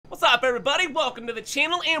What's up, everybody? Welcome to the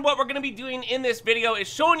channel, and what we're going to be doing in this video is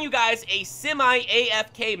showing you guys a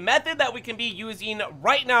semi-AFK method that we can be using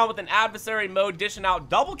right now with an adversary mode, dishing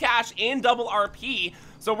out double cash and double RP.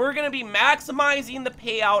 So we're going to be maximizing the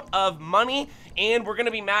payout of money, and we're going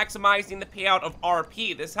to be maximizing the payout of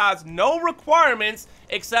RP. This has no requirements,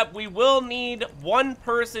 except we will need one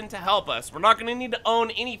person to help us. We're not going to need to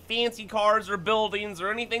own any fancy cars or buildings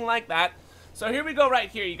or anything like that. So here we go right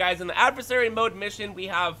here, you guys. In the adversary mode mission, we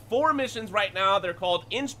have 4 missions right now. They're called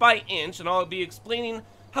inch by inch, and I'll be explaining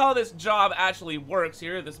how this job actually works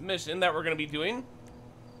here, this mission that we're going to be doing.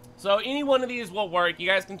 So any one of these will work. You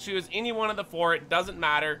guys can choose any one of the 4. It doesn't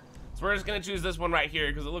matter. So we're just going to choose this one right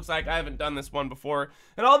here because it looks like I haven't done this one before.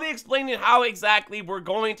 And I'll be explaining how exactly we're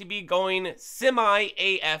going to be going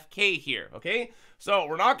semi-AFK here, okay? So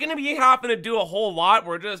we're not going to be having to do a whole lot.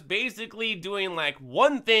 We're just basically doing like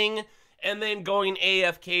one thing and then going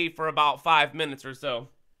AFK for about 5 minutes or so.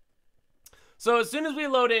 So as soon as we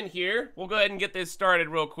load in here, we'll go ahead and get this started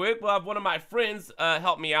real quick. We'll have one of my friends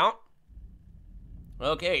help me out.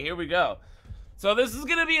 Okay, here we go. So this is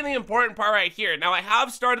going to be the important part right here. Now, I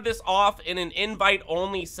have started this off in an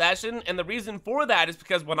invite-only session, and the reason for that is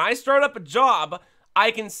because when I start up a job,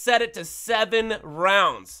 I can set it to 7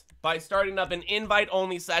 rounds by starting up an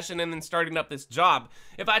invite-only session and then starting up this job.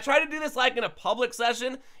 If I try to do this like in a public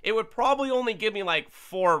session, it would probably only give me like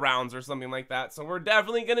 4 rounds or something like that. So we're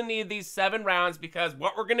definitely going to need these 7 rounds because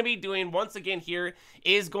what we're going to be doing once again here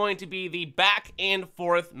is going to be the back and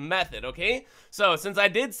forth method, okay? So since I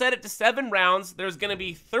did set it to 7 rounds, there's going to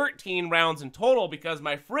be 13 rounds in total because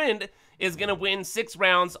my friend is going to win 6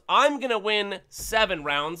 rounds. I'm going to win 7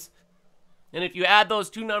 rounds. And if you add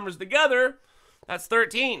those 2 numbers together, that's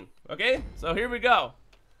 13, okay? So here we go.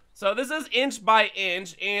 So this is inch by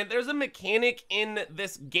inch, and there's a mechanic in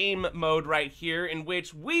this game mode right here in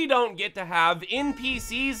which we don't get to have.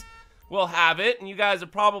 NPCs will have it, and you guys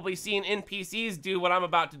have probably seen NPCs do what I'm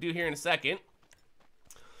about to do here in a second.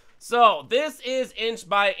 So this is inch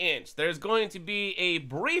by inch. There's going to be a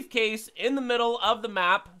briefcase in the middle of the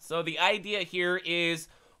map. So the idea here is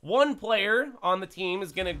one player on the team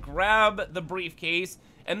is going to grab the briefcase,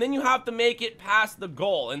 and then you have to make it past the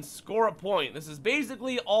goal and score a point. This is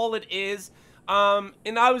basically all it is.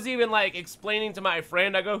 And I was even like explaining to my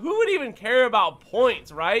friend, I go, who would even care about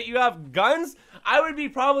points, right? You have guns? I would be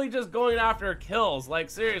probably just going after kills.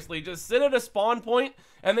 Like seriously, just sit at a spawn point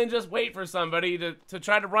and then just wait for somebody to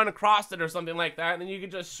try to run across it or something like that, and then you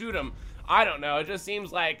can just shoot them. I don't know, it just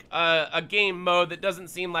seems like a game mode that doesn't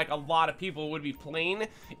seem like a lot of people would be playing.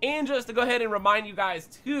 And just to go ahead and remind you guys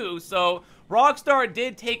too, so Rockstar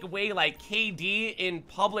did take away like KD in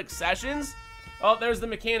public sessions. Oh, there's the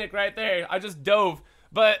mechanic right there. I just dove.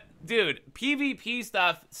 But dude, PvP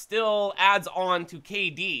stuff still adds on to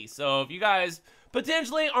KD. So if you guys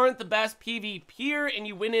potentially aren't the best PvPer and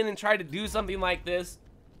you went in and tried to do something like this,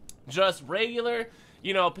 just regular,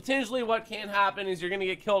 you know, potentially what can happen is you're going to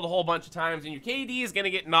get killed a whole bunch of times and your KD is going to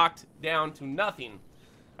get knocked down to nothing.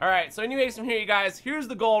 Alright, so anyways, from here, you guys, here's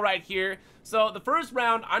the goal right here. So the first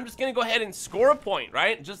round, I'm just going to go ahead and score a point,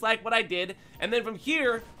 right? Just like what I did. And then from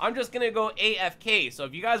here, I'm just going to go AFK. So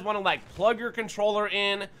if you guys want to like plug your controller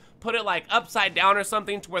in, put it like upside down or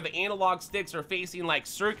something to where the analog sticks are facing like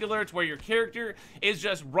circular to where your character is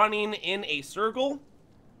just running in a circle.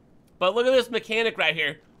 But look at this mechanic right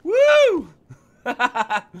here. Woo!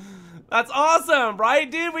 That's awesome, right,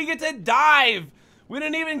 dude? We get to dive. We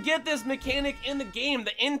didn't even get this mechanic in the game.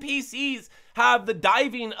 The NPCs have the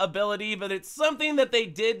diving ability, but it's something that they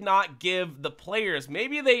did not give the players.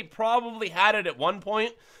 Maybe they probably had it at one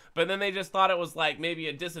point, but then they just thought it was like maybe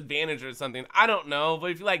a disadvantage or something. I don't know,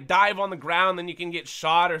 but if you like dive on the ground, then you can get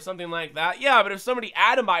shot or something like that. Yeah, but if somebody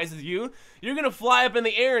atomizes you, you're gonna fly up in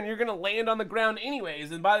the air and you're gonna land on the ground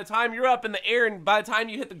anyways. And by the time you're up in the air and by the time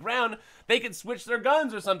you hit the ground, they could switch their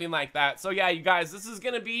guns or something like that. So yeah, you guys, this is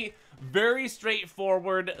gonna be very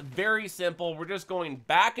straightforward, very simple. We're just going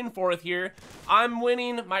back and forth here. I'm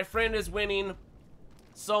winning, my friend is winning,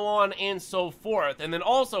 so on and so forth. And then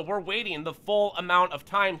also we're waiting the full amount of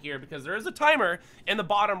time here because there is a timer in the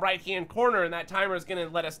bottom right hand corner, and that timer is going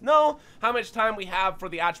to let us know how much time we have for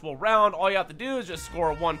the actual round. All you have to do is just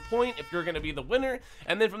score 1 point if you're going to be the winner,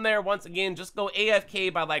 and then from there, once again, just go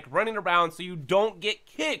AFK by like running around so you don't get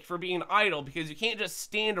kicked for being idle, because you can't just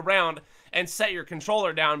stand around and set your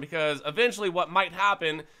controller down, because eventually what might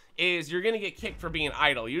happen is you're going to get kicked for being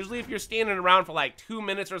idle. Usually if you're standing around for like 2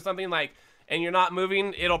 minutes or something like and you're not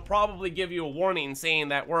moving, it'll probably give you a warning saying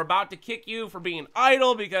that we're about to kick you for being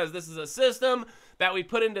idle because this is a system that we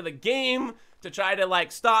put into the game to try to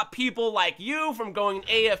like stop people like you from going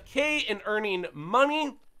AFK and earning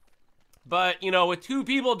money. But, you know, with 2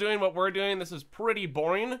 people doing what we're doing, this is pretty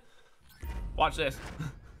boring. Watch this.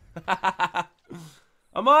 I'm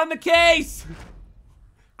on the case.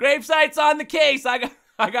 Gravesight's on the case. I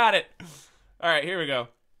got it. All right, here we go.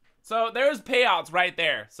 So there's payouts right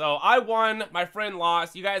there. So I won, my friend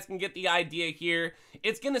lost. You guys can get the idea here.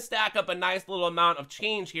 It's gonna stack up a nice little amount of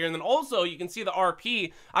change here. And then also you can see the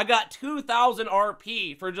RP. I got 2,000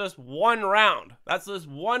 RP for just 1 round. That's just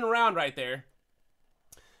 1 round right there.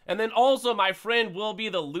 And then also my friend will be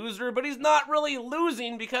the loser, but he's not really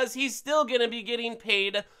losing because he's still gonna be getting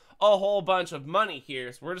paid a whole bunch of money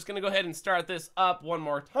here. So we're just gonna go ahead and start this up one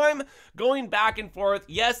more time, going back and forth.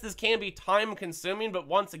 Yes, this can be time consuming, but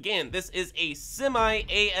once again, this is a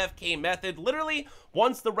semi-AFK method. Literally,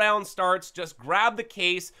 once the round starts, just grab the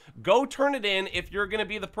case, go turn it in if you're gonna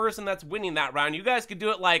be the person that's winning that round. You guys could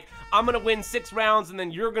do it like, I'm gonna win 6 rounds, and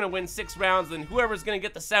then you're gonna win 6 rounds, and whoever's gonna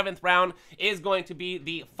get the 7th round is going to be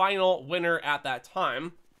the final winner at that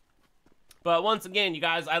time. But once again, you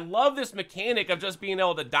guys, I love this mechanic of just being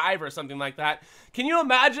able to dive or something like that. Can you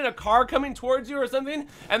imagine a car coming towards you or something,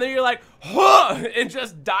 and then you're like, huh, and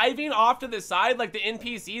just diving off to the side like the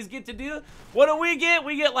NPCs get to do? What do we get?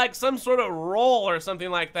 We get like some sort of roll or something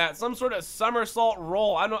like that. Some sort of somersault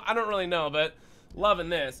roll. I don't really know, but loving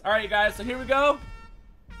this. All right, you guys, so here we go.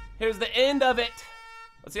 Here's the end of it.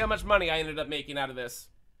 Let's see how much money I ended up making out of this.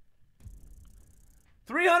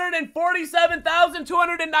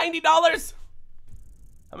 $347,290.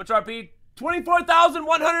 How much RP?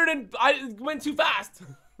 24,100, and I went too fast.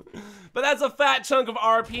 But that's a fat chunk of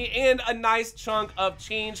RP and a nice chunk of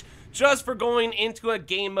change just for going into a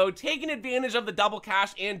game mode, taking advantage of the double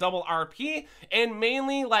cash and double RP. And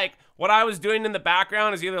mainly, like, what I was doing in the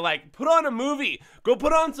background is either like, put on a movie, go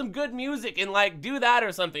put on some good music and like do that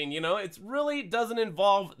or something, you know? It really doesn't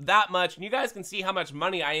involve that much. And you guys can see how much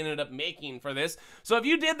money I ended up making for this. So if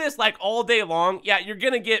you did this like all day long, yeah, you're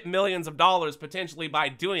gonna get millions of dollars potentially by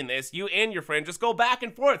doing this. You and your friend just go back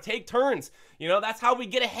and forth, take turns. You know, that's how we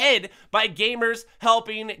get ahead, by gamers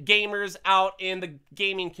helping gamers out in the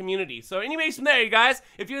gaming community. So anyways, from there, you guys,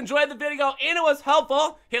 if you enjoyed the video and it was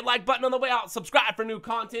helpful, hit like button on the way out, subscribe for new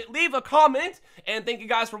content, leave a comment, and thank you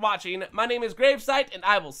guys for watching. My name is GRAVESIGHT, and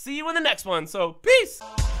I will see you in the next one. So peace!